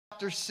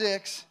chapter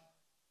 6.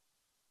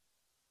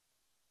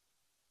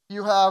 If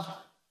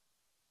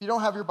you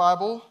don't have your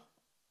Bible,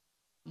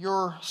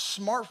 your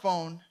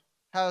smartphone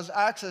has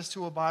access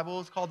to a Bible.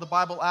 It's called the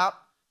Bible app.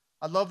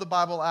 I love the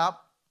Bible app.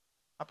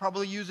 I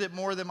probably use it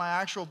more than my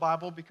actual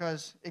Bible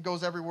because it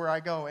goes everywhere I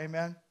go.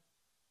 Amen.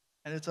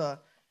 And it's a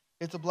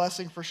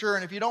blessing for sure.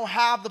 And if you don't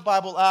have the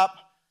Bible app,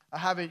 I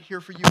have it here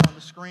for you on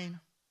the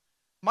screen.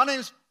 My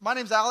name's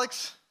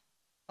Alex.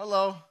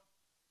 Hello.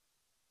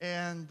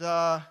 And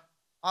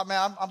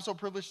I'm so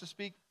privileged to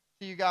speak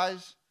to you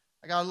guys.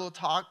 I got a little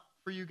talk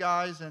for you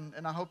guys, and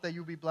I hope that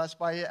you'll be blessed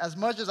by it as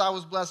much as I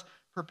was blessed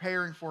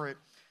preparing for it.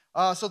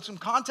 So some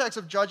context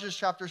of Judges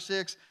chapter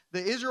 6.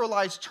 The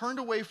Israelites turned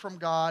away from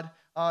God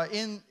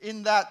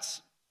in that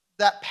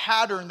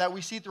pattern that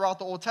we see throughout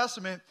the Old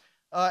Testament.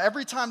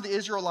 Every time the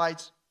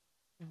Israelites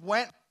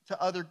went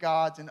to other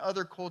gods and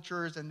other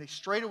cultures and they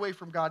strayed away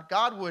from God,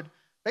 God would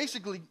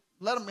basically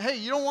let them, hey,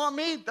 you don't want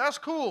me? That's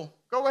cool.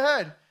 Go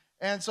ahead.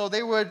 And so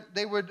they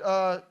would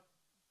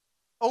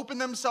open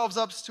themselves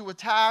up to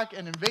attack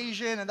and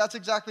invasion, and that's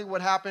exactly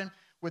what happened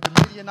with the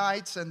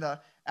Midianites and the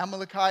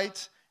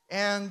Amalekites.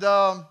 And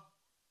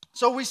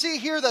so we see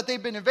here that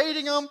they've been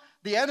invading them.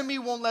 The enemy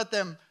won't let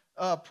them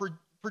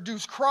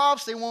produce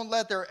crops. They won't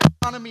let their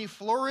economy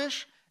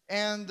flourish.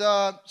 And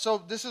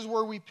so this is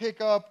where we pick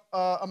up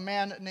a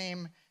man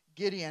named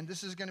Gideon.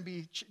 This is going to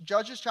be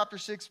Judges chapter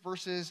 6,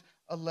 verses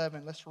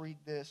 11. Let's read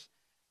this.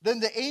 Then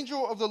the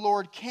angel of the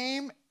Lord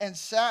came and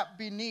sat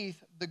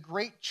beneath the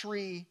great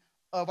tree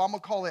of, I'm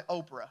going to call it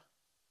Oprah.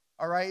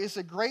 All right, it's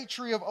a great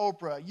tree of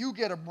Oprah. You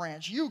get a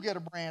branch. You get a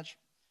branch.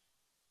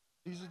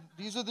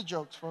 These are the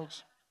jokes,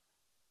 folks.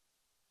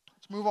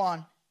 Let's move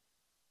on.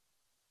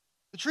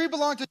 The tree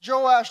belonged to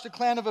Joash, the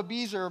clan of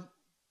Abiezer.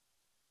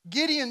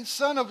 Gideon,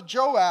 son of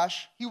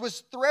Joash, he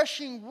was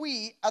threshing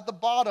wheat at the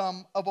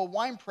bottom of a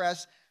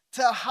winepress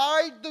to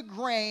hide the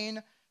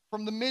grain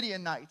from the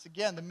Midianites.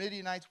 Again, the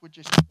Midianites would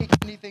just take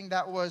anything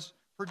that was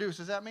produced.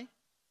 Is that me?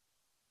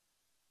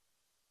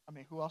 I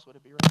mean, who else would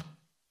it be, right?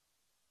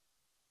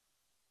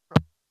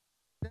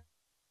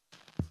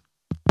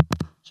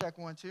 Check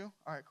 1, 2.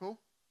 All right, cool.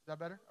 Is that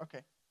better?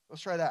 Okay,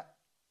 let's try that.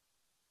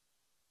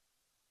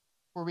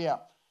 Where are we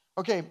at?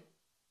 Okay,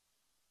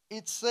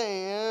 it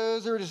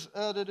says, there it is,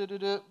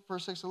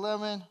 verse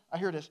 6:11.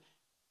 Here it is.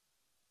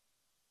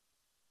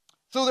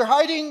 So they're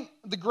hiding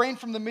the grain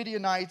from the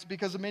Midianites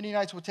because the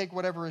Midianites would take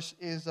whatever is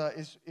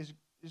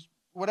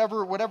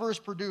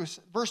produced.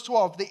 Verse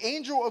 12, the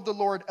angel of the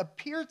Lord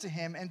appeared to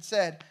him and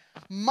said,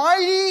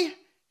 "Mighty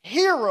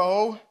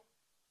hero,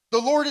 the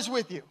Lord is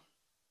with you."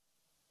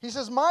 He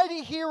says,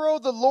 "Mighty hero,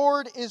 the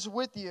Lord is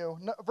with you."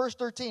 Verse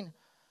 13,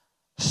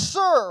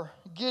 "Sir,"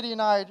 Gideon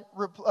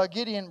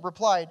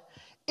replied,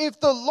 "if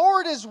the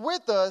Lord is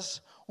with us,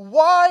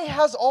 why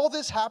has all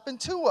this happened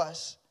to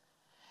us?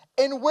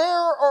 And where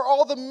are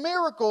all the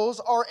miracles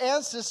our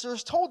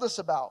ancestors told us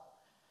about?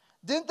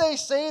 Didn't they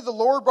say the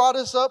Lord brought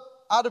us up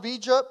out of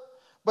Egypt,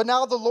 but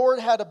now the Lord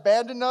had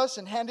abandoned us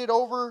and handed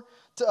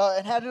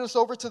us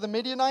over to the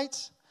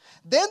Midianites?"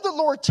 Then the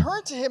Lord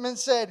turned to him and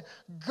said,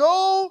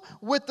 "Go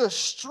with the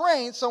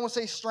strength," someone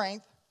say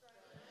strength,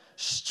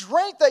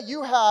 "strength that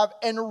you have,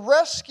 and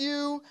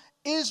rescue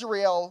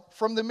Israel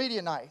from the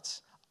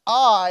Midianites.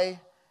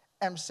 I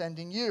am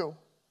sending you."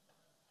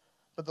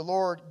 But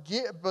Lord,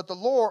 Gideon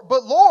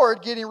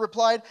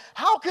replied,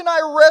 "How can I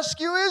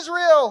rescue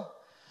Israel?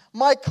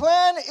 My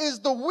clan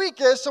is the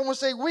weakest," someone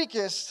say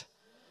weakest,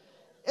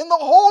 "in the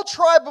whole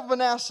tribe of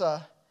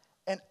Manasseh,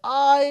 and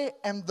I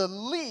am the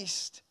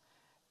least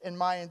in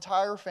my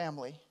entire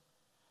family."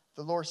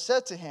 The Lord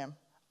said to him,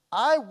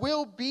 "I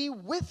will be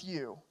with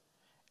you,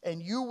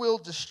 and you will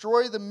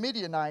destroy the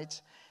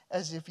Midianites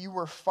as if you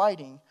were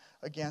fighting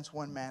against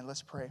one man."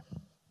 Let's pray.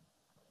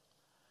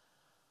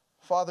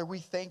 Father, we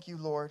thank you,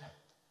 Lord,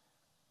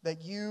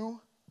 that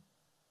you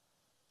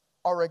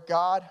are a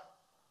God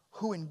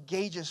who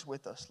engages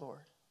with us,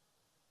 Lord.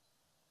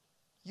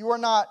 You are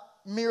not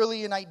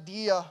merely an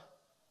idea,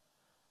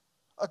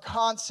 a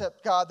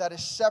concept, God, that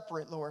is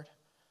separate, Lord.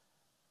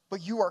 But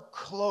you are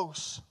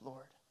close,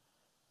 Lord.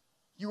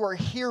 You are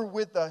here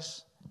with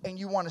us, and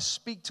you want to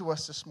speak to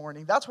us this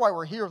morning. That's why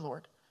we're here,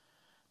 Lord,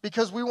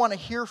 because we want to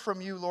hear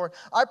from you, Lord.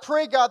 I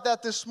pray, God,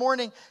 that this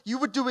morning you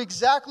would do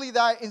exactly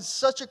that in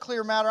such a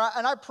clear manner.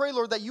 And I pray,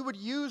 Lord, that you would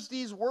use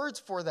these words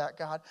for that,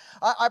 God.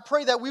 I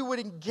pray that we would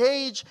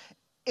engage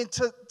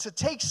to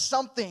take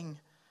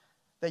something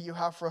that you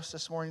have for us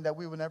this morning, that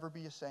we would never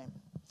be the same.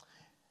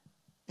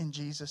 In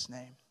Jesus'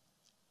 name,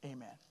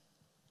 amen.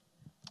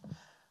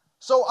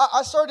 So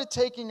I started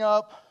taking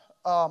up,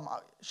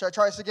 should I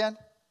try this again?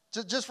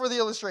 Just for the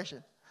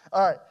illustration.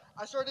 All right.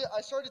 I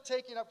started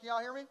taking up, can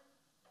y'all hear me?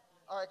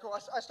 All right, cool.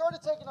 I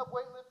started taking up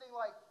weightlifting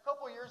like a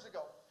couple years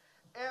ago.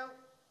 And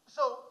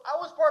so I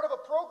was part of a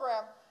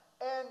program,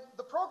 and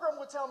the program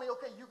would tell me,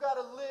 okay, you got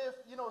to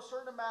lift, a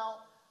certain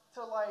amount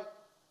to like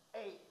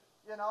 8,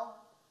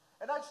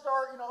 And I'd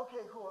start,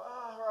 okay, cool,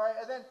 all right.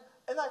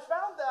 And I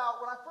found out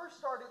when I first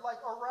started,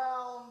 like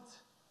around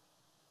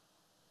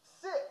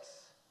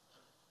 6,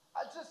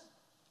 I just,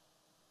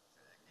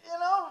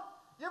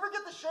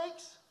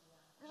 shakes.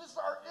 You just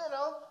start,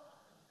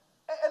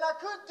 And I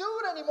couldn't do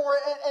it anymore.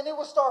 And it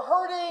would start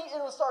hurting.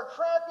 It would start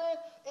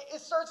cramping. It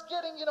starts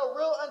getting,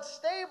 real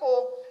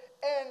unstable.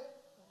 And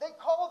they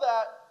call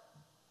that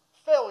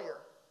failure.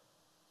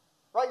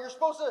 Right? You're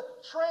supposed to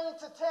train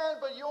to 10,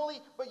 but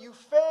you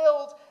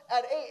failed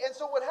at 8. And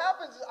so what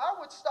happens is I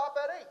would stop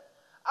at 8.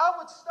 I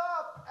would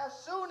stop as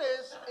soon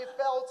as it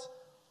felt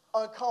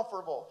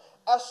uncomfortable.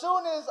 As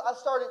soon as I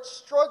started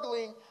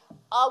struggling,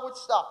 I would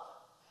stop.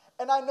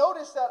 And I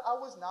noticed that I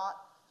was not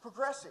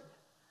progressing.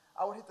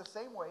 I would hit the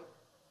same weight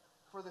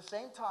for the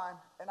same time,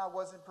 and I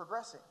wasn't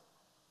progressing.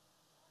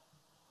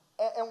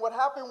 And what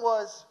happened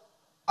was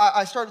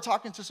I started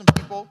talking to some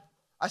people.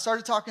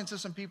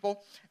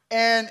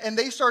 And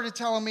they started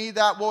telling me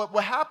that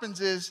what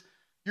happens is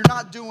you're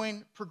not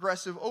doing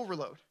progressive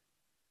overload.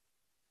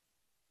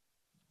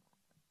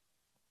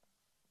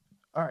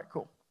 All right,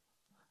 cool.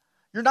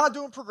 You're not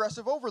doing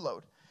progressive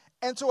overload.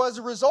 And so as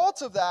a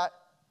result of that,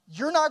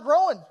 you're not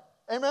growing.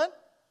 Amen?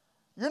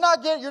 You're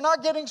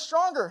not getting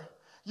stronger.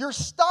 You're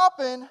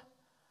stopping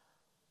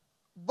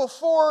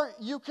before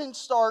you can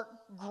start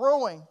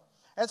growing.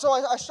 And so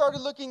I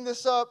started looking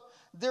this up.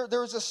 There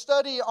was a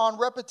study on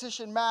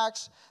repetition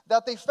max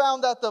that they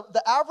found that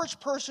the average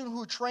person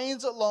who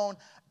trains alone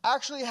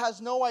actually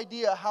has no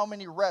idea how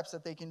many reps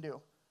that they can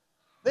do.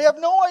 They have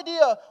no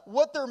idea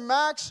what their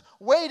max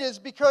weight is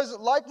because,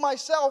 like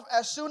myself,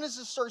 as soon as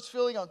it starts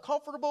feeling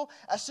uncomfortable,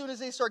 as soon as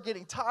they start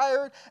getting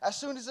tired, as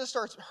soon as it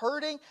starts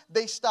hurting,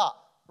 they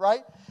stop,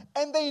 right?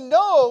 And they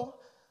know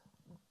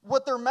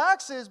what their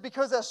max is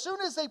because as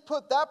soon as they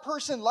put that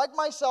person, like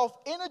myself,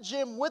 in a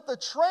gym with a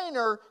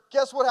trainer,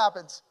 guess what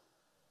happens?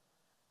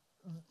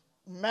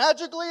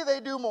 Magically,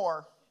 they do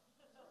more.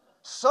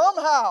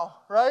 Somehow,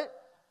 right?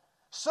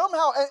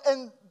 Somehow,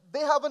 and they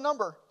have a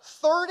number,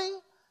 30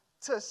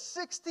 to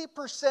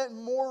 60%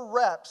 more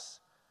reps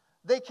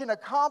they can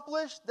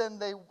accomplish than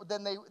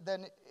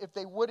if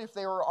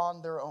they were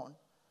on their own.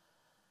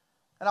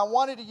 And I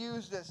wanted to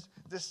use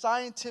this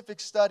scientific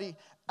study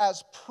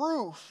as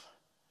proof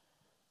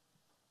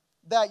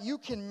that you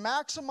can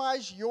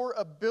maximize your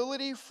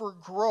ability for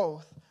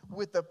growth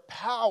with the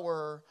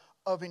power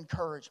of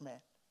encouragement.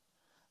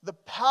 The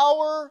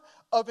power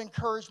of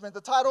encouragement.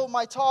 The title of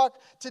my talk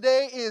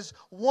today is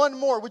One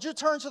More. Would you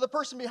turn to the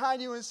person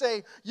behind you and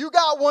say, you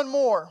got one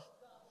more?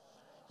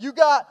 You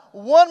got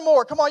one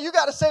more. Come on, you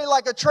got to say it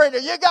like a trainer.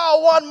 You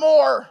got one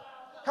more.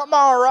 Come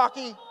on,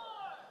 Rocky.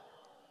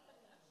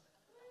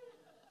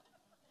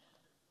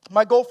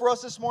 My goal for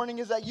us this morning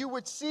is that you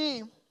would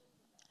see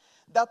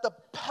that the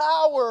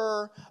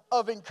power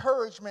of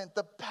encouragement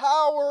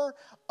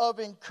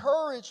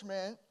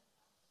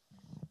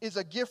is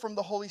a gift from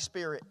the Holy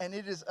Spirit, and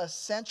it is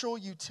essential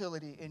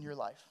utility in your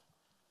life.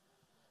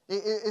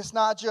 It's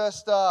not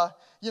just,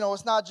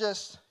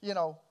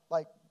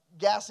 like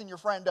gassing your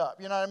friend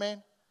up. You know what I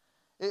mean?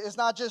 It's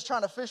not just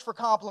trying to fish for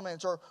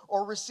compliments or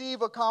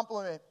receive a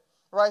compliment,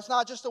 right? It's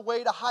not just a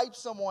way to hype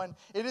someone.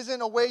 It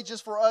isn't a way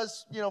just for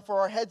us,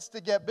 for our heads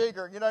to get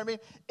bigger. You know what I mean?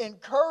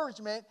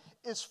 Encouragement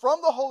is from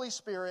the Holy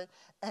Spirit,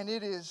 and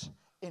it is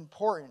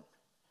important.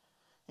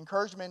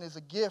 Encouragement is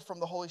a gift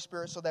from the Holy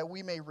Spirit so that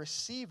we may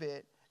receive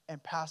it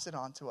and pass it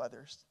on to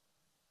others.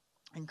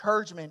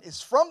 Encouragement is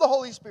from the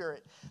Holy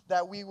Spirit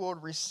that we will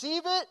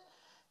receive it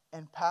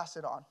and pass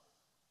it on.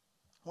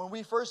 When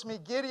we first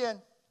meet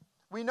Gideon,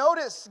 we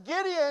notice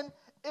Gideon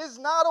is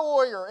not a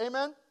warrior.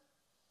 Amen?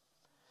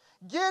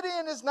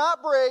 Gideon is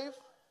not brave.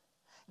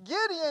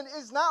 Gideon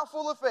is not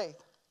full of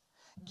faith.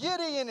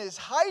 Gideon is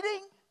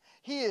hiding.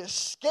 He is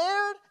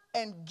scared.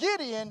 And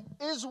Gideon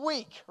is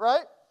weak,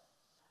 right?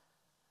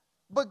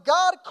 But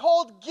God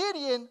called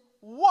Gideon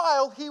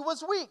while he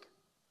was weak.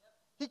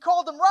 He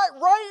called him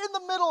right in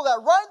the middle of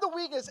that, right in the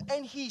weakness,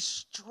 and he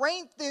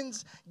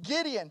strengthens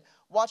Gideon.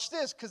 Watch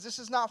this, because this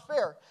is not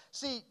fair.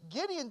 See,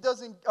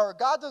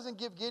 God doesn't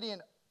give Gideon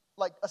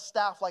like a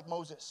staff like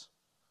Moses.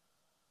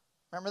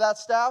 Remember that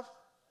staff?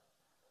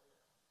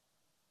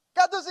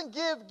 God doesn't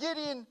give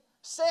Gideon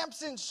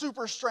Samson's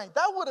super strength.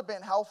 That would have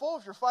been helpful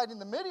if you're fighting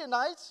the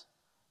Midianites.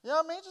 You know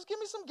what I mean? Just give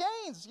me some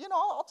gains.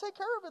 I'll take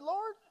care of it,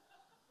 Lord.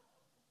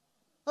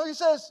 No, he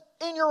says,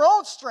 in your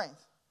own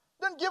strength.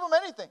 Doesn't give him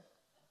anything.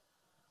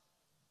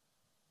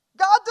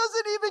 God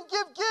doesn't even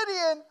give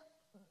Gideon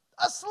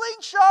a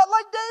slingshot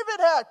like David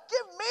had.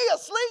 Give me a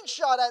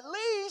slingshot at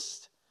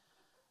least.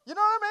 You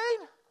know what I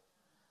mean?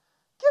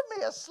 Give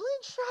me a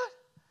slingshot.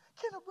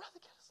 Can a brother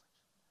get a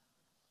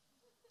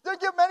slingshot?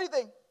 Doesn't give him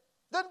anything.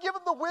 Doesn't give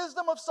him the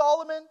wisdom of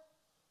Solomon.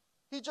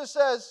 He just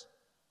says,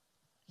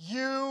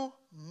 you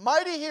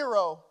mighty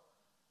hero.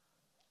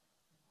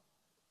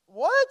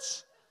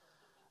 What?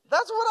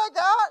 That's what I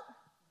got.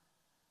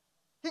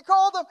 He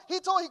called them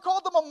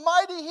a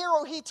mighty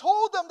hero. He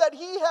told them that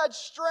he had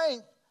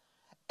strength,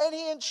 and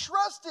he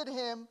entrusted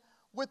him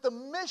with the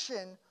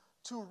mission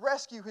to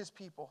rescue his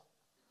people.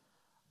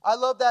 I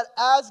love that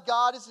as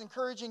God is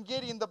encouraging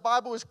Gideon, the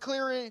Bible is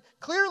clearly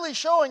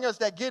showing us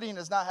that Gideon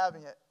is not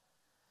having it.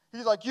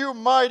 He's like, you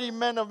mighty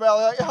men of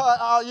valor.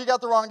 You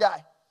got the wrong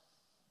guy.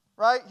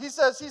 Right? He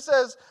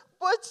says,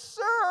 but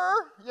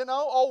sir,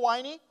 all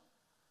whiny.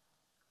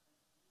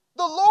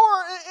 The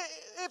Lord,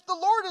 if the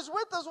Lord is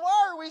with us,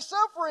 why are we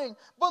suffering?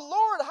 But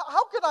Lord,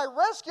 how can I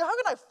rescue? How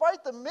can I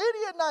fight the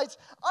Midianites?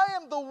 I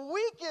am the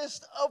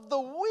weakest of the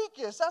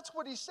weakest. That's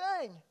what he's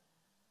saying.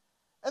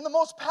 And the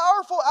most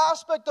powerful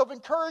aspect of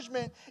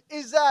encouragement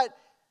is that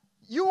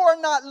you are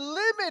not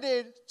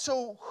limited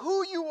to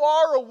who you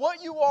are or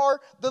what you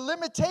are. The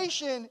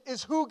limitation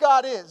is who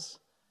God is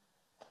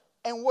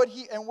and what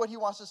he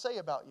wants to say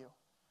about you.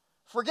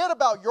 Forget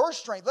about your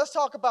strength. Let's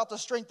talk about the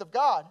strength of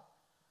God.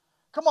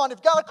 Come on,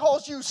 if God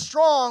calls you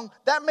strong,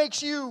 that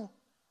makes you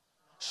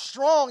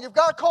strong. If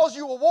God calls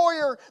you a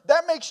warrior,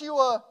 that makes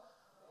you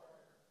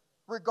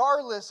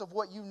regardless of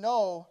what you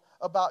know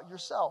about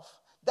yourself.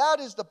 That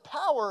is the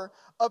power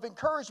of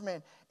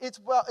encouragement. It's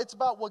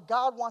about what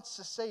God wants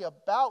to say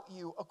about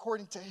you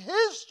according to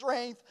His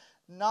strength,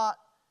 not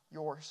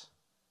yours.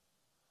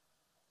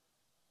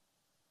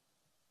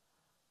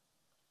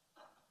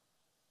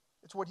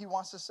 It's what He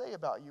wants to say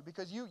about you,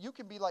 because you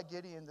can be like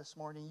Gideon this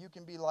morning. You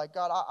can be like,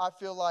 God, I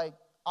feel like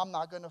I'm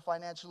not going to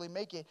financially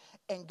make it,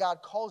 and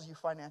God calls you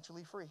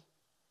financially free.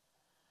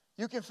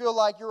 You can feel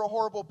like you're a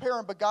horrible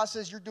parent, but God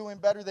says you're doing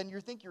better than you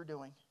think you're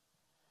doing.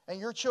 And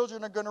your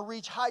children are going to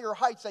reach higher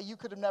heights that you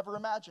could have never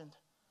imagined.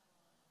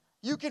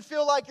 You can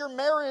feel like your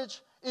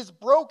marriage is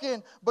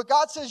broken, but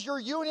God says your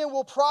union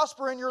will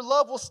prosper and your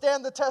love will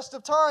stand the test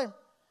of time.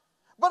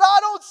 But I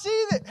don't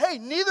see that. Hey,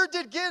 neither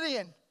did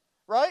Gideon,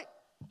 right?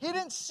 He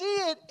didn't see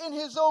it in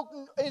his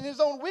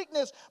own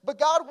weakness, but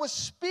God was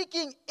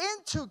speaking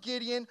into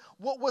Gideon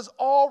what was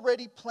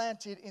already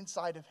planted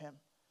inside of him.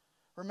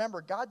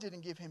 Remember, God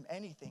didn't give him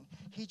anything.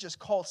 He just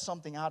called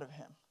something out of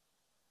him.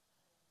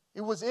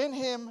 It was in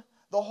him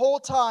the whole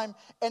time,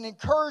 and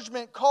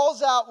encouragement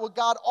calls out what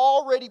God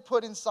already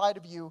put inside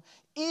of you,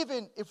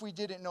 even if we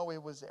didn't know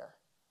it was there.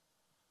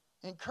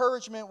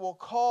 Encouragement will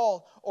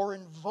call or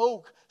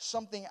invoke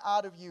something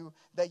out of you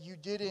that you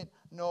didn't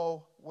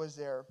know was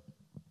there.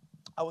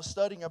 I was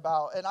studying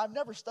about, and I've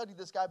never studied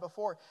this guy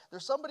before.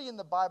 There's somebody in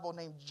the Bible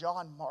named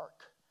John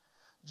Mark.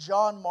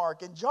 John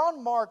Mark. And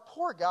John Mark,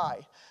 poor guy.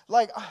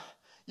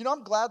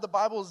 I'm glad the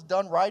Bible is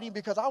done writing,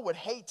 because I would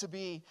hate to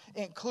be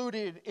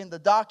included in the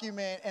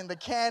document and the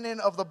canon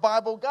of the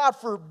Bible. God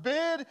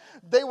forbid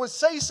they would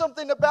say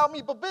something about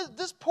me. But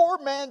this poor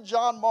man,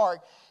 John Mark,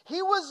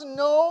 he was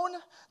known,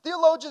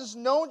 theologians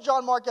known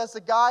John Mark as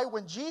the guy,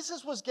 when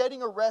Jesus was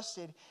getting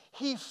arrested,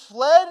 he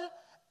fled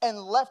and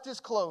left his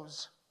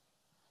clothes.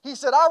 He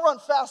said, I run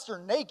faster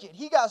naked.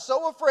 He got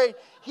so afraid,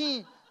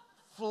 he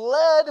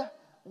fled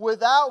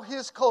without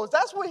his clothes.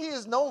 That's what he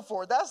is known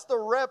for. That's the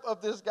rep of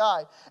this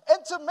guy.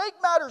 And to make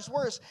matters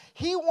worse,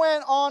 he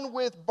went on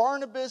with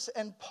Barnabas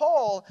and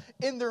Paul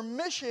in their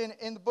mission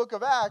in the book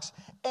of Acts,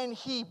 and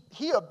he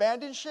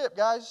abandoned ship,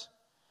 guys.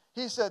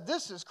 He said,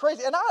 this is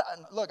crazy. And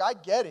I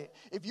get it.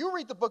 If you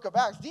read the book of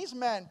Acts, these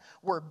men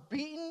were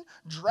beaten,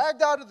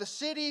 dragged out of the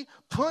city,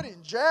 put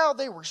in jail.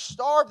 They were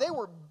starved. They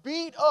were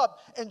beat up.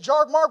 And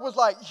John Mark was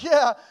like,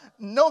 yeah,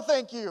 no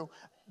thank you.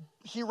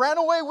 He ran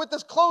away with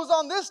his clothes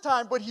on this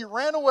time, but he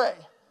ran away.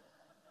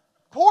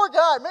 Poor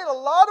guy, made a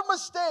lot of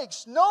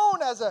mistakes,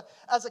 known as a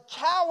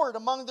coward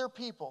among their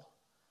people.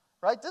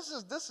 Right? This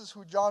is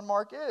who John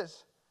Mark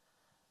is.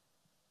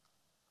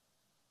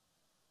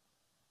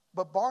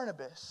 But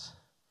Barnabas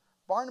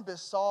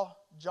saw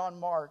John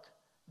Mark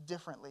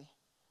differently.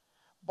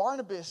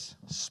 Barnabas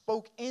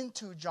spoke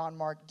into John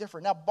Mark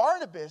different. Now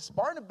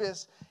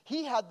Barnabas,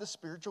 he had the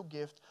spiritual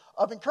gift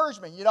of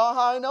encouragement. You know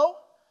how I know?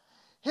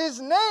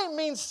 His name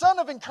means son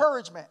of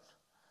encouragement.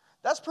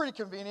 That's pretty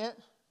convenient.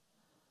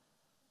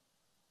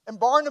 And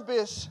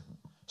Barnabas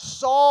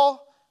saw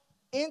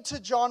into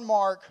John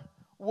Mark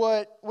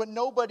what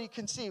nobody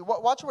can see.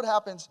 Watch what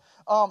happens.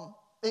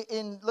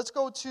 Let's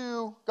go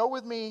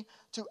with me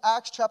to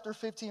Acts chapter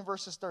 15,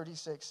 verses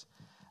 36.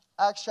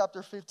 Acts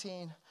chapter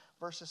 15,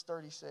 verses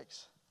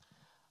 36.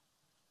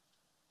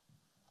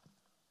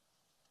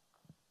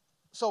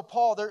 So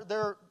Paul,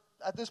 they're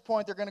at this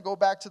point, they're going to go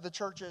back to the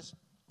churches.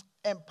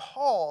 And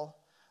Paul,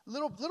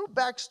 little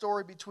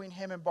backstory between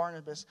him and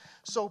Barnabas.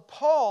 So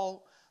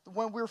Paul,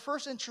 when we were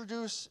first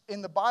introduced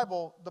in the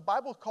Bible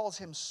calls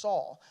him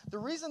Saul. The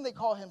reason they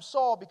call him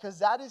Saul, because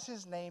that is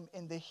his name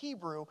in the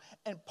Hebrew,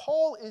 and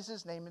Paul is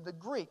his name in the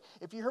Greek.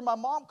 If you hear my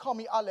mom call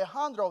me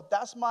Alejandro,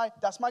 that's my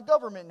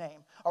government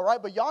name, all right?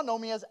 But y'all know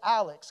me as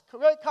Alex,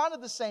 correct? Kind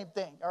of the same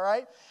thing, all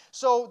right?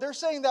 So they're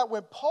saying that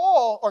when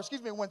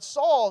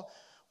Saul,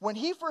 when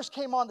he first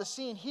came on the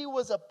scene, he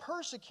was a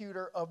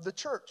persecutor of the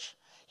church.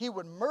 He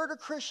would murder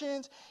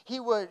Christians. He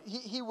would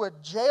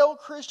jail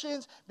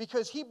Christians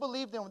because he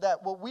believed that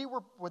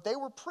what they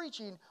were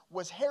preaching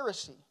was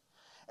heresy.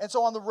 And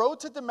so on the road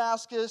to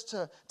Damascus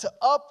to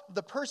up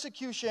the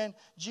persecution,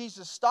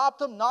 Jesus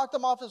stopped him, knocked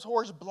him off his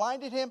horse,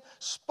 blinded him,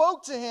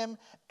 spoke to him,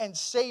 and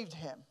saved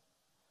him.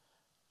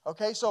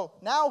 Okay, so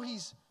now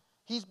he's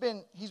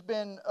been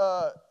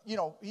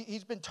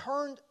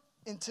turned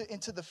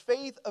into the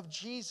faith of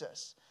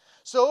Jesus.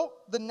 So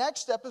the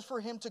next step is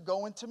for him to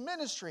go into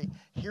ministry.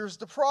 Here's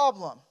the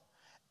problem.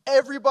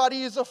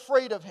 Everybody is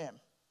afraid of him.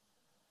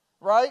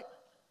 right?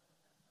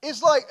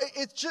 It's like,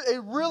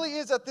 it really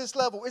is at this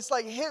level. It's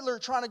like Hitler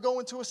trying to go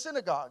into a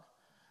synagogue.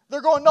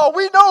 They're going, no,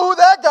 we know who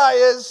that guy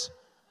is.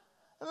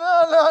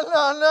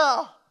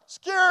 No.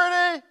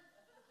 Security.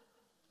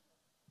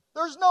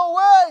 There's no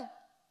way.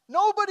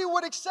 Nobody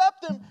would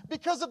accept him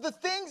because of the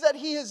things that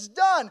he has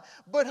done.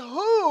 But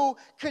who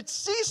could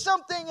see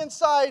something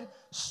inside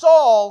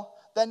Saul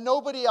that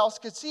nobody else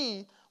could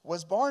see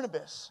was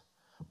Barnabas.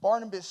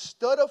 Barnabas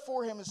stood up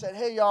for him and said,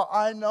 hey, y'all,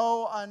 I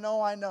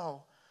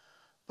know.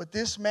 But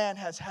this man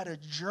has had a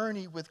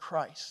journey with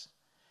Christ.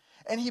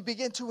 And he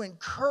began to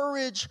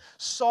encourage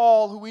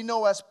Saul, who we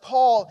know as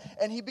Paul,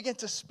 and he began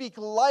to speak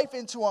life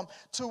into him.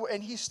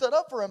 And he stood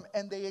up for him,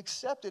 and they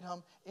accepted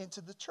him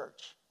into the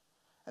church.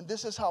 And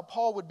this is how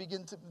Paul would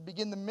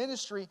begin the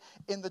ministry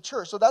in the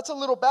church. So that's a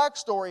little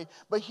backstory.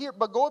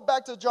 But going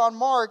back to John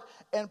Mark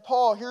and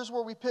Paul, here's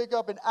where we pick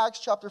up in Acts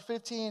chapter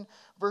 15,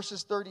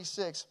 verses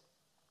 36.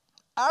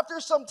 After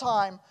some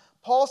time,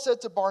 Paul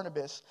said to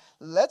Barnabas,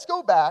 let's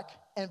go back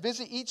and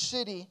visit each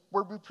city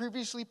where we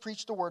previously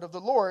preached the word of the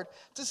Lord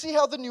to see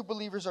how the new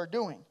believers are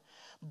doing.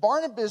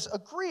 Barnabas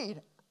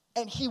agreed,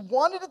 and he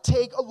wanted to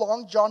take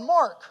along John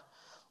Mark.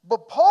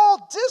 But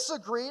Paul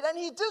disagreed, and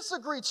he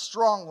disagreed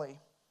strongly.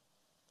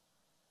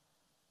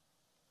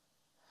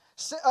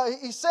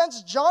 He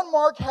sensed John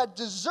Mark had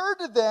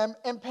deserted them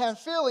in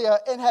Pamphylia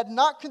and had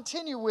not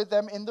continued with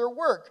them in their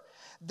work.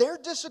 Their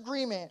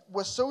disagreement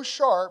was so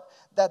sharp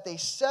that they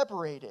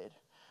separated.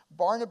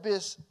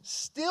 Barnabas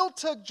still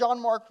took John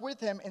Mark with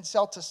him and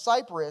sailed to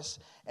Cyprus,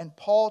 and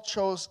Paul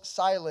chose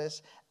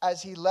Silas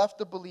as he left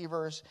the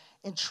believers,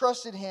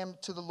 entrusted him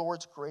to the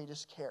Lord's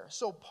greatest care.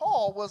 So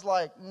Paul was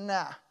like,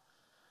 nah,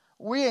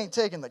 we ain't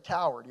taking the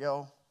coward,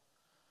 yo.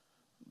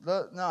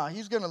 No,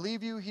 he's going to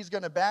leave you. He's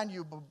going to ban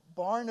you. But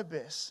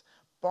Barnabas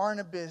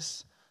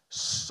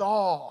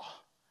saw.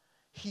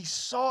 He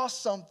saw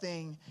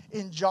something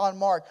in John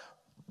Mark,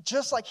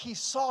 just like he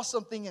saw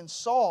something in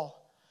Saul.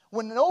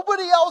 When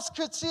nobody else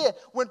could see it,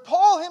 when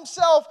Paul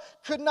himself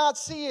could not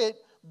see it,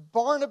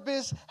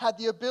 Barnabas had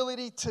the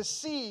ability to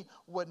see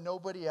what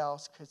nobody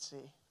else could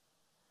see.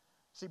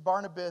 See,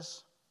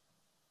 Barnabas,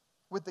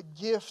 with the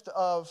gift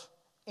of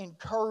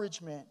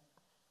encouragement,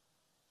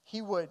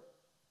 he would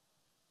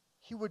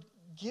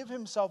give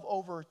himself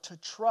over to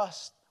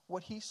trust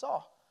what he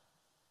saw.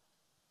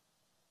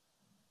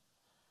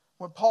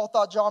 When Paul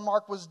thought John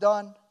Mark was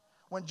done,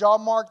 when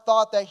John Mark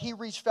thought that he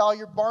reached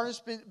failure,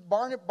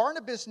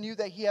 Barnabas knew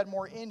that he had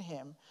more in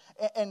him.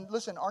 And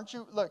listen,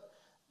 look,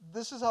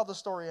 this is how the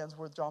story ends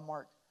with John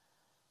Mark.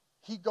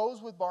 He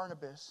goes with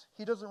Barnabas.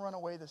 He doesn't run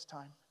away this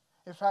time.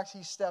 In fact,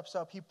 he steps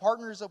up. He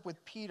partners up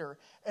with Peter.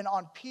 And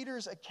on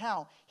Peter's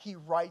account, he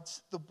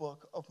writes the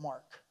book of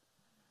Mark.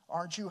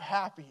 Aren't you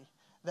happy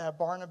that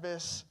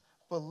Barnabas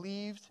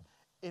believed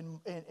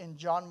in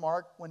John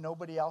Mark when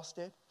nobody else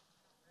did?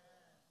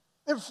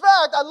 In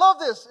fact, I love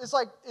this.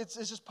 It's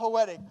just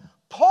poetic.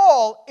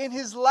 Paul, in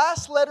his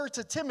last letter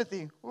to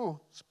Timothy,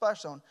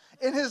 splash zone.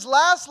 In his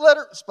last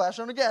letter, splash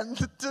zone again,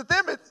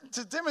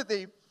 to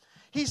Timothy,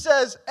 he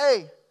says,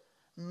 hey,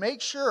 make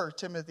sure,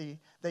 Timothy,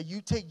 that you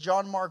take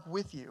John Mark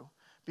with you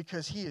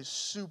because he is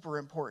super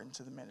important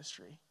to the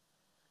ministry.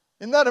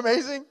 Isn't that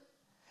amazing?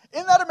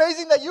 Isn't that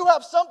amazing that you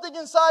have something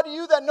inside of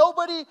you that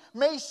nobody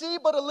may see,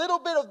 but a little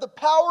bit of the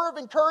power of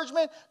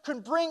encouragement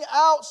can bring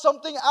out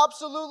something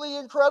absolutely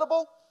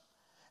incredible?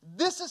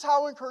 This is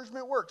how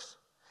encouragement works.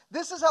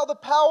 This is how the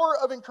power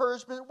of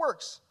encouragement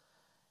works.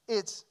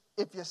 It's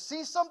if you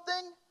see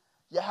something,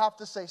 you have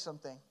to say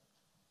something.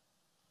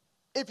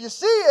 If you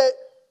see it,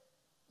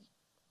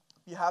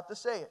 you have to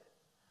say it.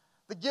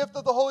 The gift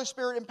of the Holy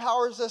Spirit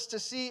empowers us to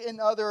see in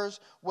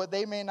others what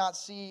they may not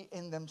see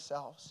in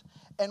themselves.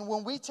 And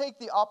when we take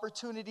the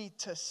opportunity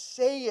to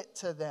say it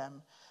to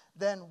them,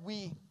 then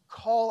we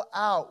call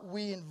out,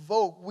 we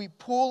invoke, we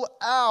pull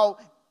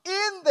out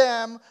in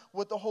them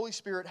what the Holy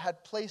Spirit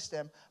had placed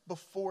them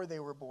before they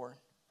were born.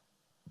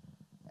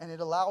 And it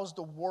allows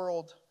the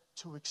world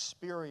to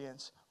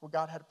experience what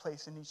God had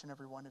placed in each and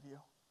every one of you.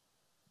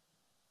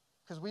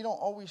 Because we don't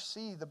always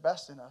see the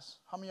best in us.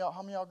 How many of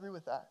y'all agree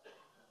with that?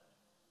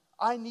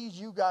 I need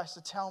you guys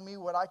to tell me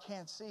what I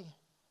can't see.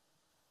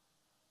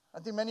 I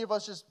think many of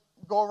us just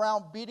go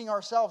around beating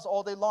ourselves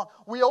all day long.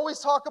 We always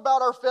talk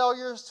about our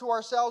failures to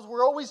ourselves.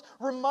 We're always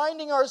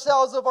reminding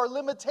ourselves of our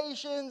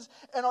think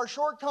and our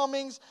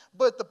shortcomings.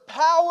 But the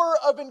power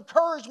of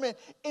encouragement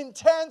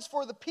intends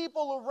for the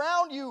people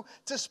around you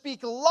to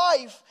speak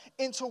life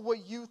into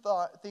what you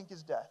think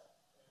is death.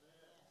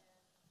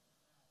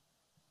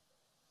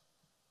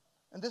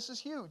 And this is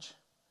huge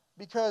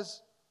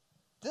because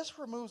this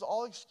removes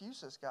all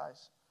excuses,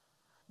 guys.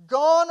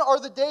 Gone are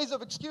the days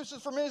of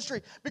excuses for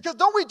ministry. Because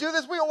don't we do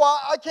this?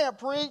 I can't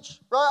preach,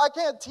 right? I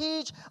can't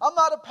teach. I'm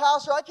not a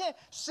pastor. I can't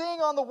sing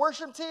on the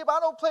worship team.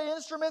 I don't play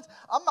instruments.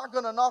 I'm not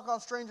going to knock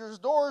on strangers'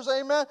 doors,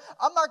 amen.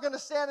 I'm not going to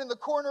stand in the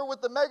corner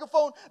with the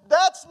megaphone.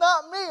 That's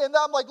not me. And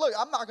I'm like, look,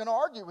 I'm not going to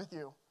argue with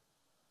you.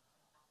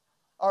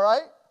 All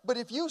right? But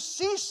if you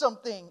see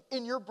something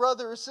in your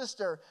brother or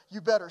sister,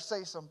 you better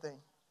say something.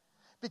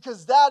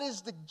 Because that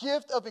is the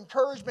gift of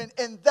encouragement,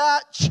 and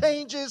that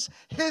changes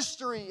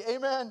history.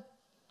 Amen.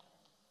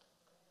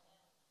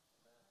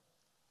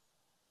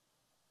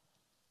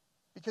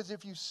 Because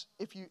if you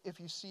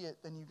see it,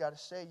 then you got to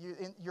say,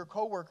 your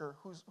coworker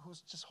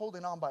who's just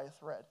holding on by a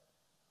thread.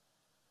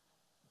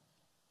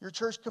 Your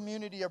church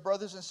community of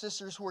brothers and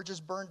sisters who are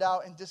just burned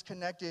out and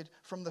disconnected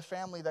from the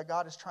family that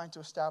God is trying to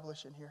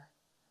establish in here.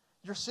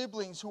 Your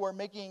siblings who are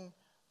making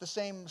the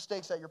same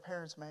mistakes that your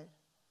parents made.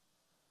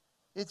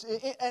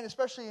 And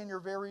especially in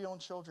your very own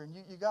children,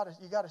 you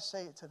gotta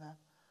say it to them.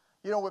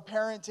 You know, with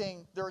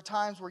parenting, there are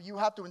times where you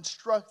have to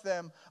instruct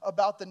them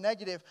about the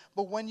negative.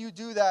 But when you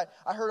do that,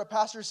 I heard a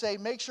pastor say,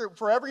 make sure,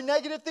 for every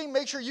negative thing,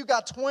 make sure you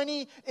got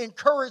 20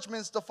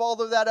 encouragements to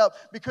follow that up.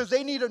 Because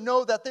they need to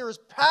know that there is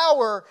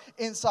power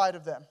inside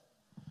of them.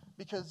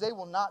 Because they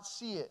will not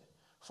see it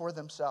for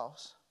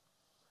themselves.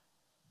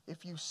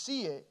 If you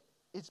see it,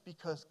 it's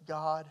because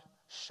God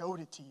showed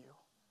it to you.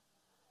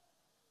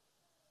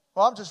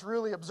 Well, I'm just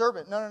really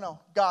observant. No.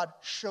 God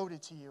showed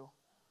it to you.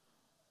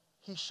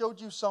 He showed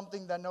you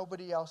something that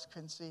nobody else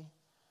can see.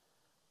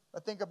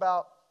 I think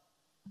about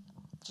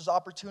just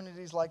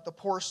opportunities like the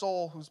poor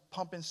soul who's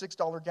pumping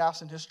 $6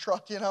 gas in his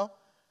truck, you know.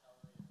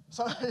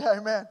 So, yeah,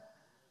 amen.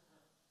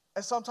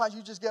 And sometimes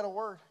you just get a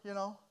word, you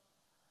know.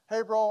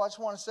 Hey, bro, I just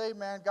want to say,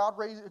 man,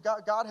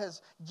 God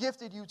has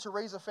gifted you to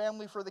raise a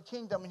family for the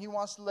kingdom, and He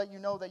wants to let you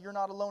know that you're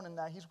not alone in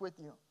that. He's with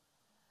you.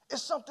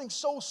 It's something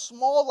so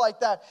small like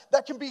that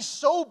can be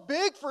so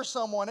big for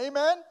someone,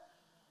 amen?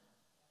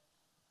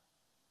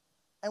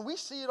 And we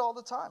see it all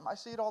the time. I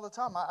see it all the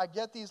time. I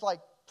get these like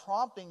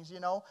promptings, you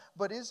know,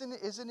 but isn't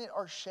it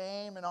our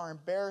shame and our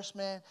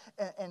embarrassment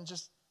and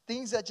just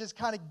things that just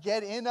kind of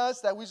get in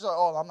us that we say,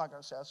 oh, I'm not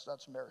going to say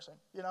that's embarrassing,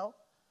 you know?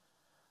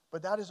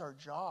 But that is our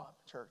job,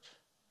 church.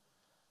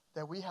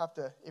 That we have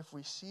to, if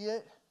we see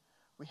it,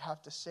 we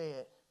have to say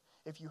it.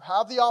 If you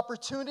have the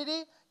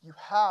opportunity, you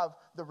have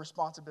the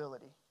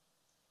responsibility.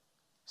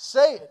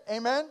 Say it,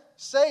 amen?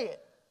 Say it.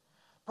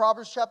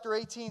 Proverbs chapter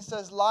 18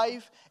 says,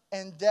 life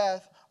and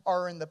death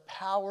are in the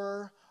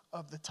power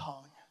of the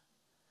tongue.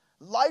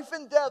 Life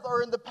and death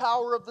are in the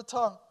power of the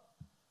tongue.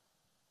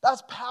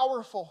 That's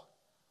powerful.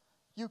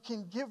 You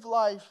can give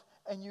life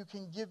and you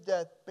can give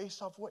death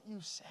based off what you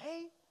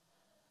say.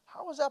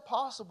 How is that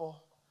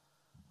possible?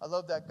 I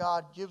love that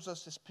God gives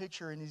us this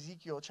picture in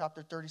Ezekiel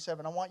chapter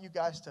 37. I want you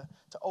guys to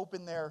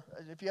open there.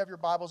 If you have your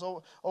Bibles,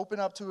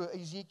 open up to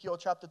Ezekiel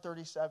chapter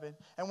 37.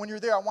 And when you're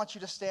there, I want you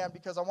to stand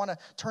because I want to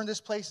turn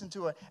this place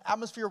into an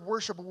atmosphere of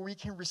worship where we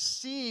can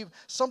receive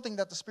something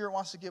that the Spirit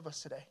wants to give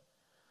us today.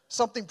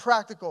 Something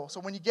practical. So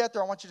when you get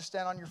there, I want you to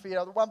stand on your feet.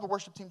 I want the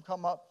worship team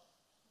come up.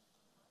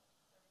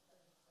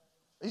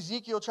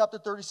 Ezekiel chapter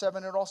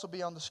 37. It'll also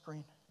be on the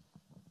screen.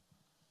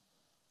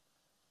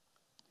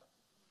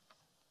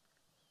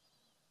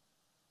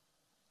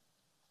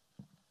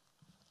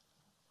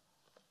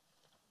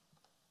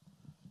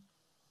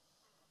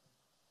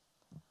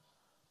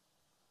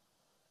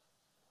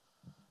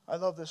 I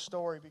love this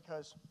story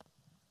because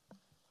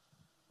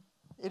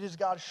it is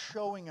God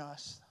showing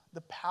us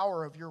the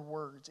power of your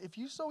words. If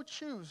you so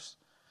choose,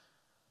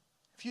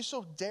 if you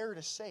so dare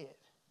to say it,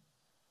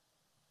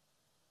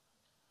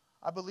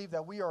 I believe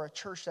that we are a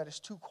church that is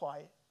too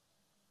quiet.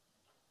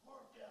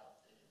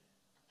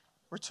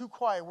 We're too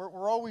quiet.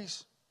 We're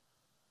always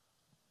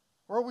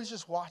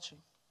just watching,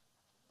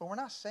 but we're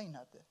not saying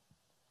nothing.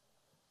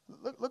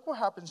 Look what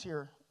happens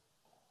here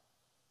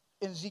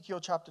in Ezekiel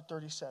chapter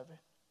 37.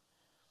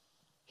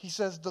 He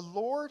says, the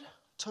Lord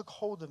took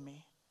hold of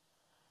me,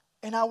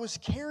 and I was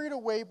carried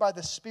away by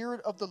the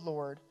Spirit of the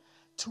Lord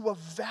to a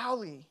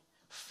valley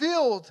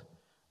filled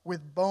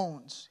with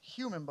bones,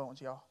 human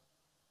bones, y'all.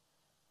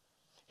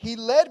 He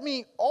led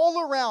me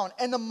all around,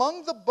 and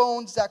among the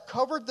bones that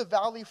covered the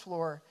valley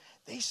floor,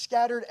 they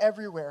scattered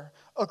everywhere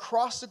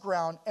across the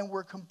ground and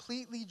were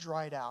completely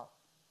dried out.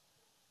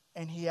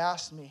 And he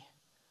asked me,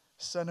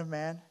 Son of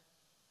man,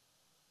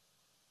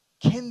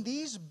 can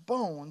these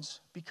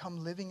bones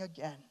become living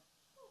again?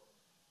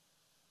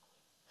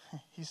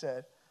 He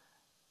said,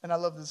 and I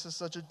love this.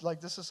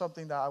 This is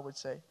something that I would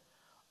say.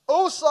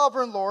 Oh,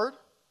 sovereign Lord,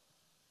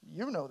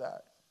 you know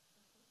that,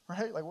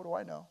 right? Like, what do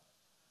I know?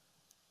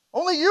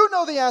 Only you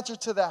know the answer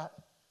to that.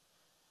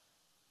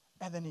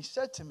 And then he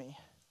said to me,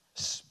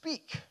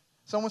 speak.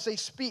 Someone say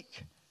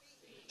speak.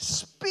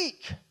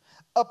 Speak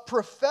a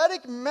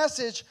prophetic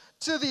message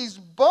to these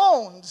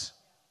bones.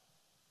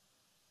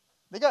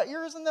 They got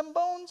ears in them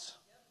bones?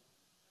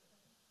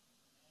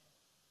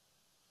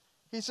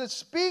 He said,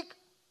 speak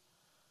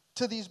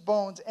to these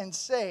bones and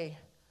say,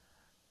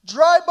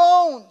 dry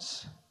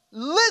bones,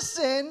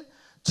 listen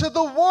to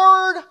the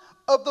word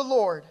of the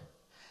Lord.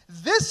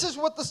 This is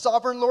what the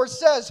sovereign Lord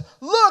says.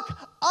 Look,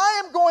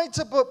 I am going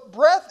to put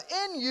breath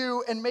in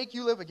you and make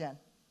you live again.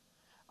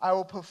 I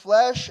will put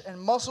flesh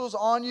and muscles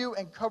on you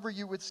and cover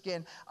you with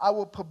skin. I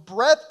will put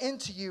breath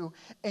into you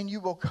and you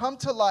will come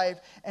to life,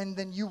 and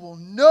then you will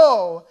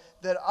know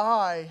that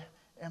I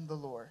am the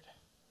Lord.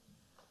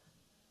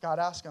 God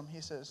asked him,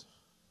 he says,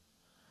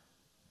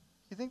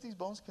 you think these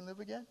bones can live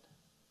again?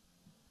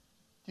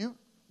 Do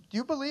Do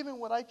you believe in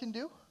what I can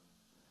do?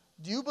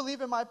 Do you believe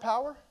in my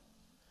power?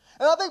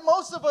 And I think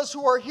most of us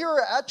who are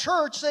here at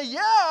church say, yeah,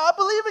 I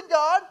believe in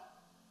God.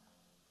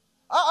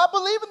 I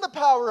believe in the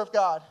power of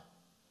God.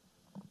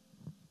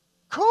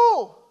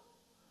 Cool.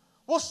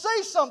 Well,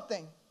 say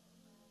something.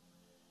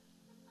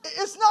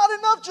 It's not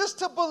enough just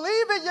to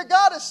believe it. You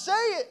got to say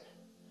it.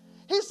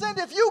 He said,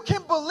 if you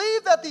can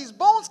believe that these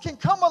bones can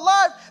come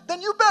alive,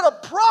 then you better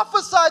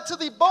prophesy to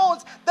the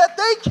bones that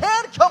they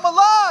can come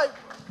alive.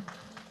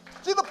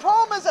 See, the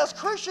problem is, as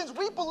Christians,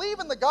 we believe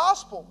in the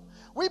gospel.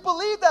 We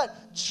believe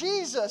that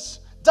Jesus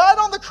died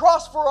on the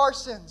cross for our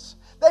sins,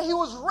 that he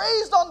was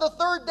raised on the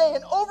third day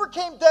and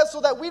overcame death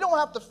so that we don't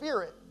have to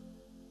fear it.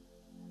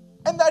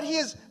 And that he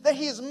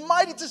is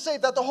mighty to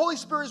save, that the Holy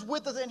Spirit is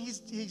with us and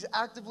he's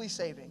actively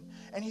saving.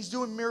 And he's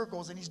doing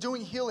miracles and he's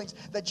doing healings,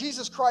 that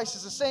Jesus Christ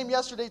is the same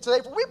yesterday,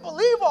 today. We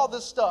believe all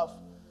this stuff.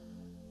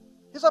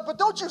 He's like, but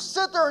don't you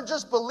sit there and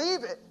just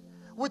believe it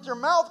with your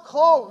mouth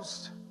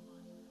closed.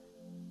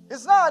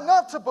 It's not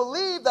enough to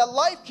believe that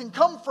life can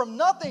come from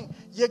nothing.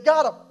 You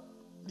gotta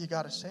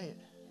say it.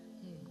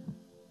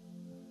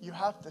 You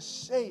have to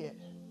say it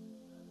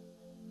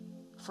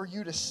for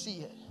you to see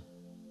it.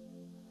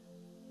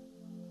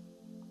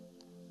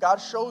 God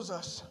shows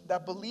us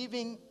that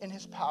believing in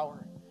his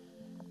power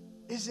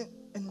isn't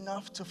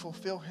enough to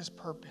fulfill his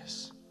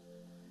purpose.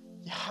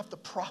 You have to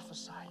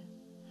prophesy it.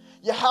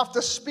 You have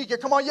to speak it.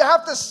 Come on, you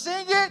have to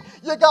sing it.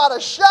 You got to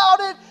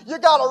shout it. You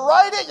got to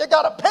write it. You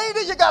got to paint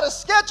it. You got to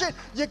sketch it.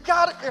 It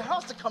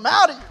has to come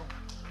out of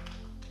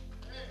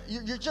you.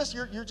 You're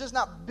just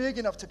not big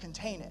enough to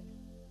contain it.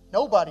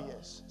 Nobody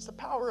is. It's the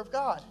power of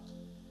God.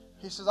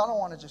 He says, I don't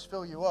want to just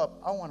fill you up.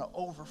 I want to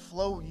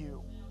overflow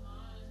you.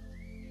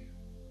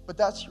 But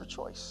that's your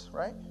choice,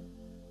 right?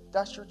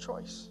 That's your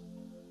choice.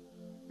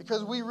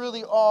 Because we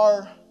really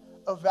are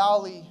a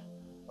valley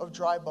of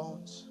dry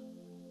bones.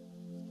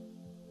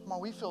 Come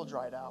on, we feel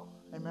dried out.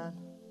 Amen.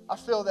 I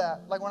feel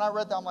that. Like when I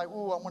read that, I'm like,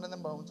 ooh, I'm one of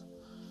them bones.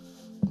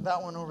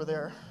 That one over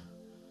there.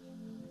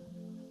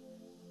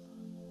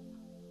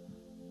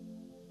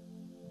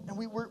 And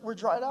we're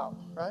dried out,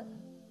 right?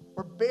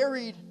 We're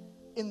buried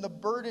in the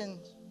burden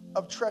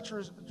of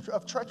treacherous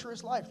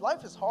life.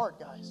 Life is hard,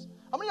 guys.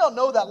 How many of y'all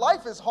know that?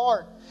 Life is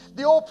hard.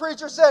 The old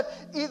preacher said,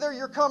 either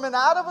you're coming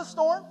out of a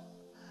storm,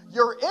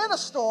 you're in a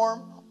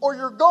storm, or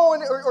you're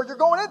going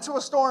into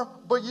a storm,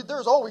 but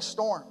there's always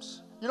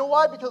storms. You know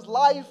why? Because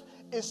life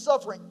is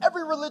suffering.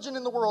 Every religion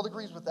in the world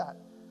agrees with that.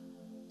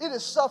 It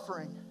is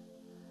suffering.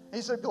 And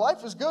he said,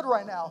 life is good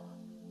right now.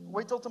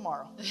 Wait till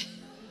tomorrow.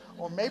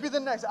 Or maybe the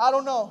next. I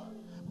don't know.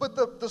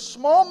 But the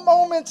small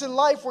moments in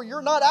life where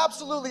you're not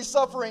absolutely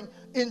suffering,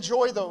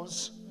 enjoy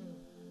those.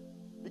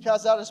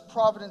 Because that is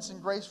providence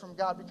and grace from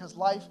God. Because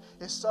life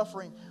is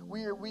suffering.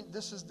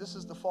 This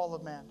is the fall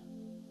of man.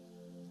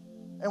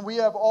 And we've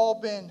all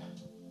been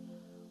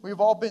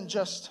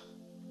just,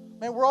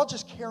 man, we're all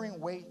just carrying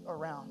weight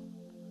around.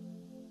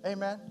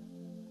 Amen.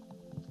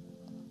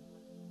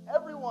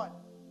 Everyone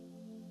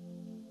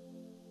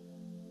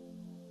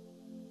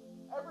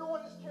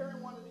is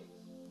carrying one of these.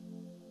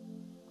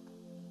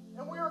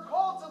 And we are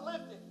called to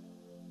lift it.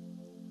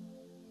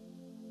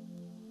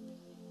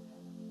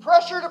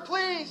 Pressure to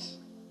please.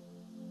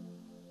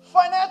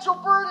 Financial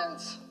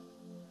burdens.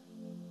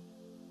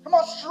 Come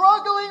on,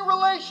 struggling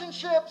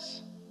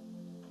relationships.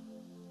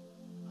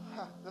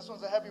 This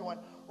one's a heavy one.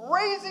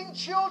 Raising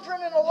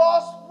children in a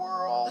lost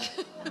world.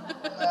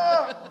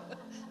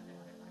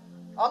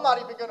 I'm not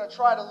even going to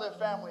try to live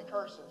family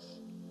curses.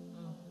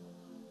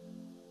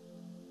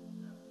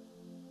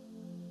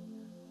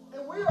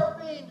 And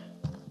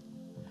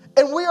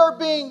we are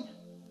being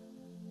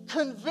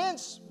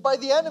convinced by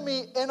the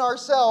enemy and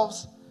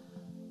ourselves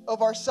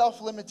of our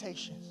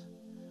self-limitations.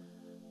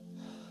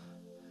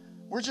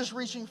 We're just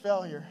reaching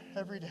failure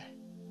every day.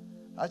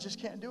 I just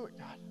can't do it,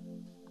 God.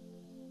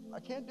 I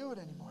can't do it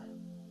anymore.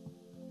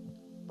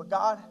 But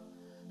God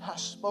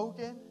has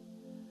spoken.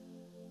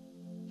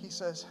 He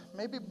says,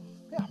 maybe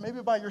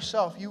by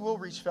yourself you will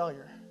reach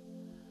failure.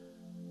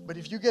 But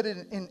if you get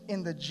it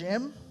in the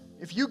gym,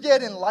 if you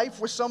get in life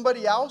with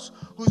somebody else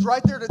who's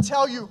right there to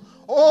tell you,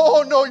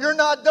 oh, no, you're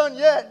not done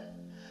yet.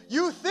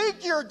 You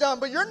think you're done,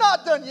 but you're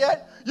not done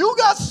yet. You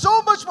got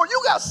so much more.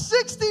 You got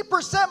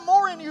 60%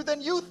 more in you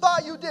than you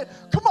thought you did.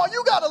 Come on,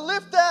 you got to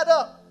lift that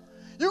up.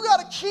 You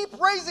got to keep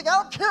raising.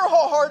 I don't care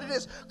how hard it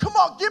is. Come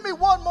on, give me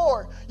one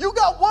more. You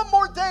got one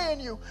more day in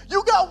you.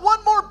 You got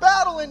one more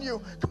battle in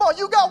you. Come on,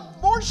 you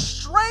got more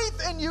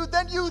strength in you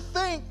than you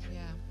think. Yeah.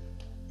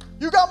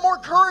 You got more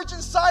courage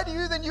inside of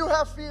you than you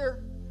have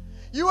fear.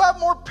 You have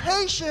more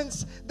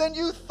patience than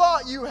you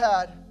thought you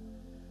had.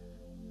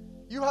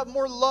 You have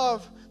more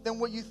love than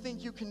what you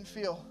think you can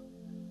feel.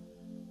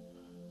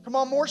 Come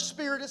on, more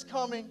Spirit is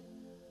coming.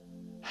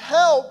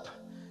 Help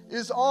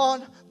is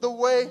on the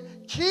way.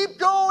 Keep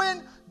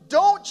going.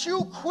 Don't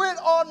you quit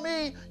on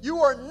me. You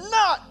are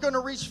not going to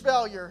reach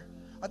failure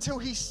until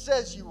He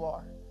says you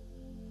are.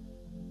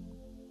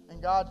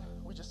 And God,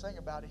 we just sang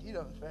about it. He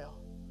doesn't fail.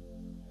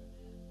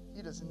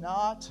 He does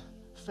not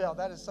fail.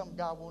 That is something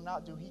God will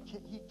not do.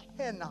 He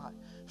cannot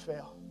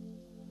fail.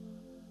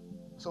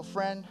 So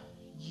friend,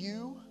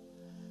 you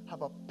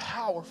have a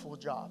powerful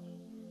job.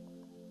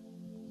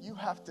 You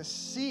have to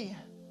see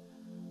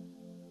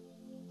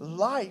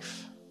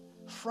life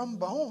from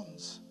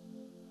bones.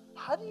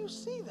 How do you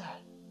see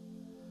that?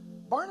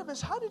 Barnabas,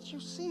 how did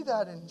you see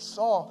that in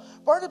Saul?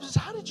 Barnabas,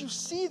 how did you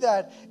see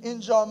that in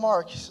John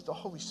Mark? He said, the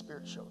Holy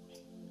Spirit showed me.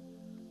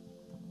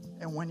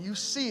 And when you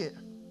see it,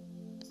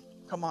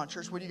 come on,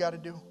 church, what do you got to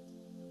do?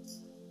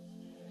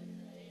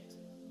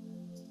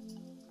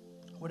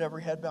 With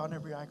every head bowed and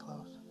every eye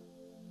closed.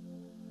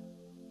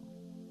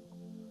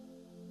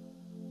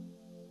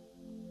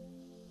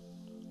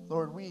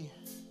 Lord, we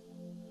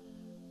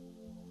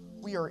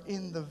are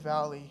in the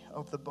valley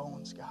of the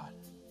bones, God.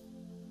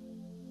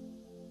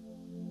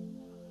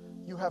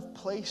 You have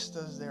placed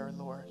us there,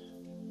 Lord,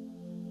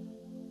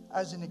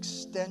 as an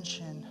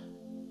extension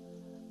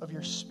of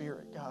your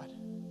Spirit, God.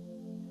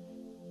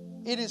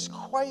 It is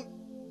quite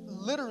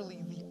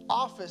literally the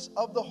office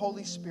of the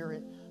Holy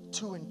Spirit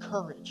to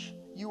encourage.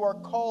 You are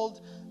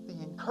called the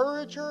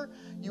encourager.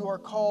 You are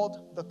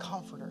called the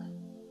comforter.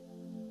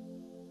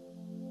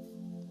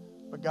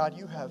 But God,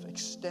 you have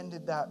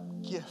extended that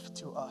gift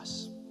to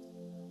us.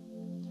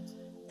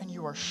 And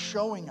you are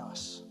showing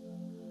us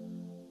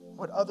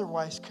what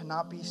otherwise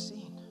cannot be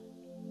seen.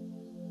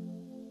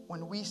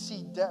 When we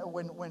see death,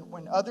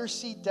 when others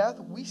see death,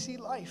 we see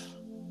life.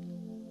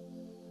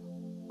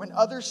 When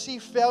others see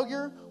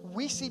failure,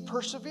 we see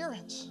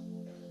perseverance.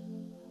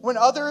 When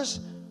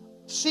others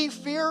see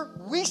fear,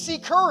 we see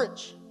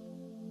courage.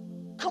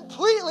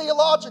 Completely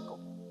illogical,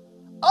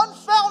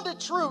 unfounded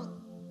truth.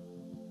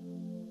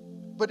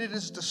 But it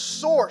is the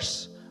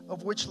source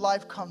of which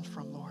life comes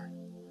from, Lord.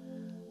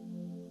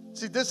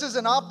 See, this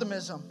isn't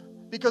optimism,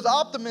 because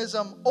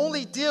optimism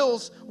only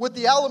deals with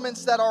the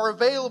elements that are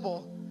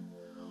available.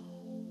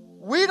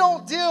 We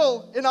don't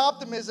deal in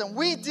optimism.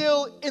 We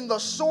deal in the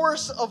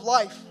source of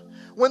life.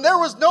 When there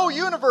was no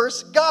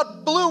universe,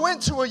 God blew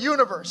into a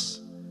universe.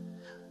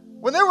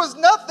 When there was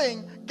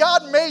nothing,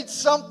 God made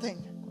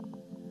something.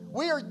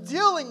 We are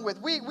dealing with,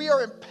 we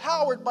are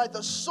empowered by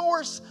the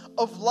source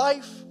of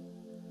life.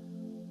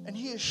 And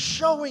He is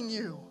showing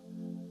you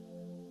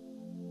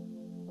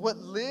what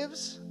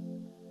lives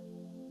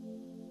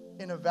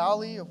in a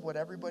valley of what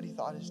everybody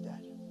thought is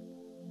dead.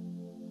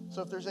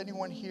 So if there's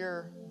anyone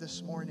here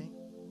this morning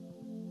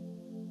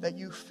that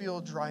you feel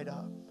dried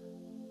up,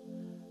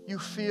 you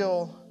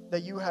feel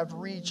that you have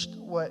reached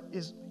what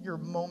is your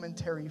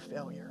momentary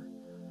failure.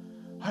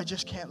 I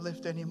just can't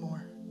lift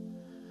anymore.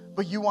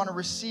 But you want to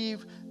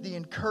receive the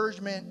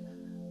encouragement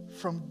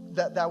from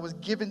that was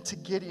given to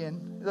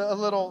Gideon. A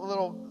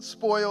little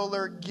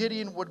spoiler,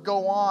 Gideon would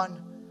go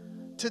on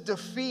to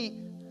defeat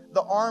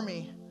the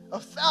army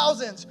of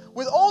thousands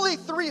with only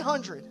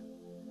 300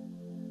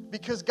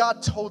 because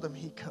God told him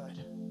he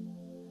could.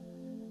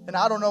 And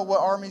I don't know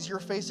what armies you're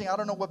facing. I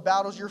don't know what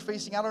battles you're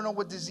facing. I don't know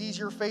what disease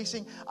you're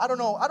facing. I don't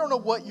know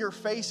what you're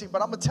facing,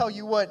 but I'm going to tell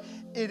you what,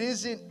 it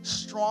isn't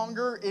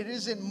stronger. It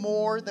isn't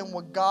more than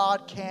what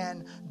God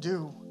can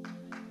do.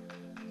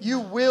 You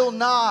will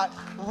not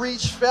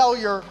reach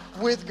failure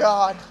with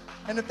God.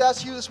 And if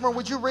that's you this morning,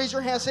 would you raise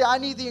your hand and say, I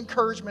need the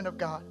encouragement of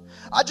God.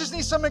 I just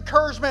need some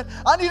encouragement.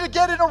 I need to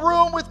get in a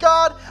room with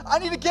God. I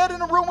need to get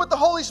in a room with the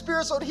Holy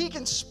Spirit so that He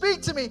can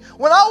speak to me.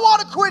 When I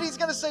want to quit, He's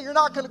going to say, you're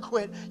not going to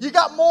quit. You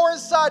got more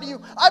inside of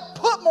you. I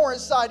put more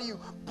inside of you.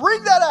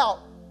 Bring that out.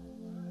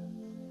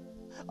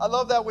 I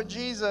love that when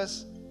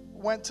Jesus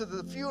went to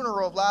the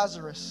funeral of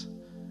Lazarus,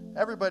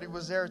 everybody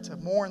was there to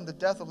mourn the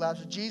death of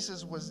Lazarus.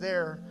 Jesus was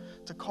there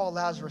to call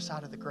Lazarus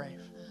out of the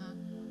grave.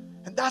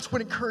 And that's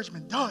what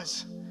encouragement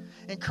does.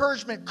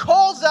 Encouragement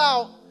calls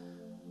out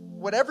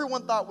what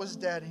everyone thought was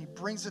dead, and He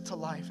brings it to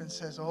life and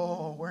says,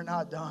 oh, we're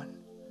not done.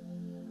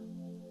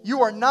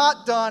 You are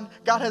not done.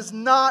 God has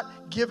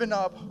not given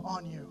up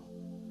on you.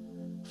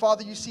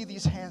 Father, you see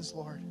these hands,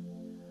 Lord.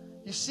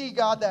 You see,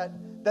 God,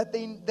 that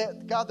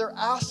they're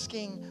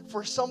asking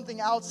for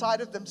something outside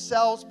of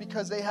themselves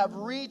because they have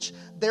reached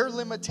their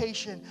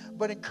limitation.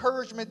 But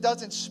encouragement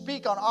doesn't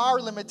speak on our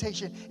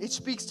limitation. It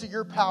speaks to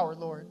your power,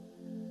 Lord.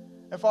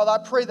 And Father, I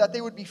pray that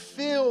they would be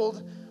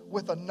filled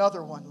with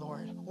another one,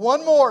 Lord.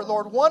 One more,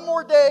 Lord. One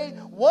more day,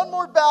 one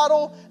more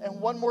battle, and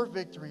one more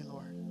victory,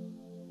 Lord.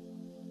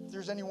 If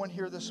there's anyone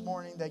here this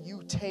morning that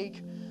you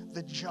take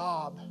the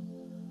job,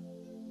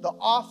 the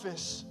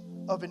office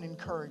of an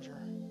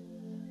encourager,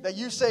 that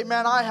you say,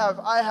 man, I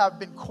have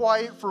been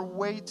quiet for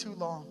way too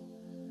long.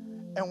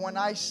 And when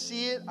I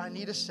see it, I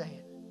need to say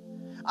it.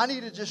 I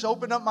need to just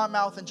open up my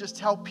mouth and just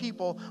tell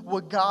people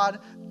what God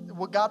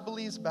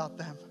believes about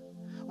them,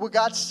 what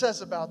God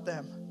says about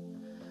them.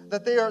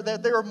 That they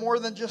are more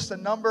than just a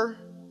number,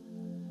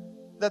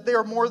 that they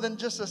are more than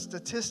just a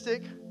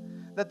statistic,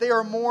 that they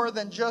are more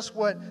than just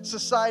what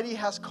society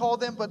has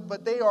called them,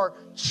 but they are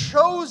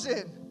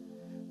chosen,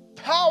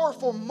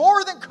 powerful,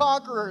 more than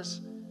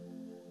conquerors.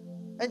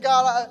 And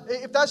God,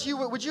 if that's you,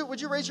 would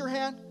you raise your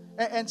hand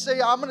and say,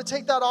 I'm going to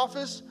take that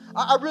office?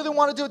 I really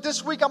want to do it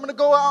this week. I'm going to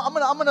go out. I'm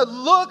going to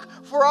look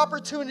for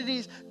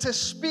opportunities to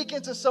speak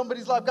into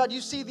somebody's life. God,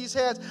 you see these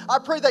hands. I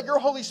pray that your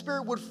Holy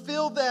Spirit would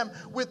fill them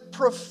with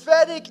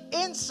prophetic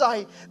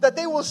insight, that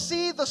they will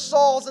see the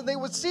Sauls and they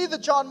would see the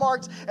John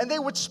Marks and they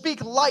would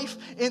speak life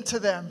into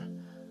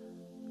them.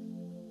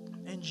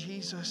 In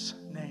Jesus'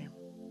 name.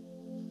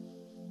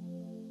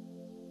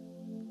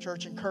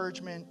 Church,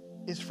 encouragement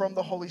is from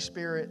the Holy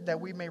Spirit that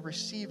we may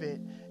receive it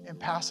and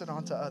pass it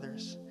on to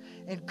others.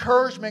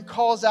 Encouragement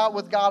calls out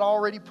what God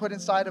already put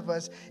inside of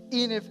us,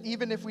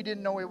 even if we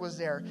didn't know it was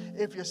there.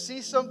 If you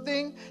see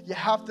something, you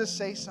have to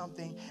say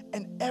something.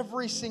 And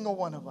every single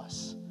one of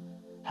us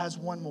has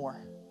one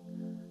more.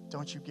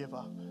 Don't you give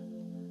up.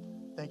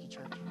 Thank you,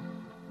 church.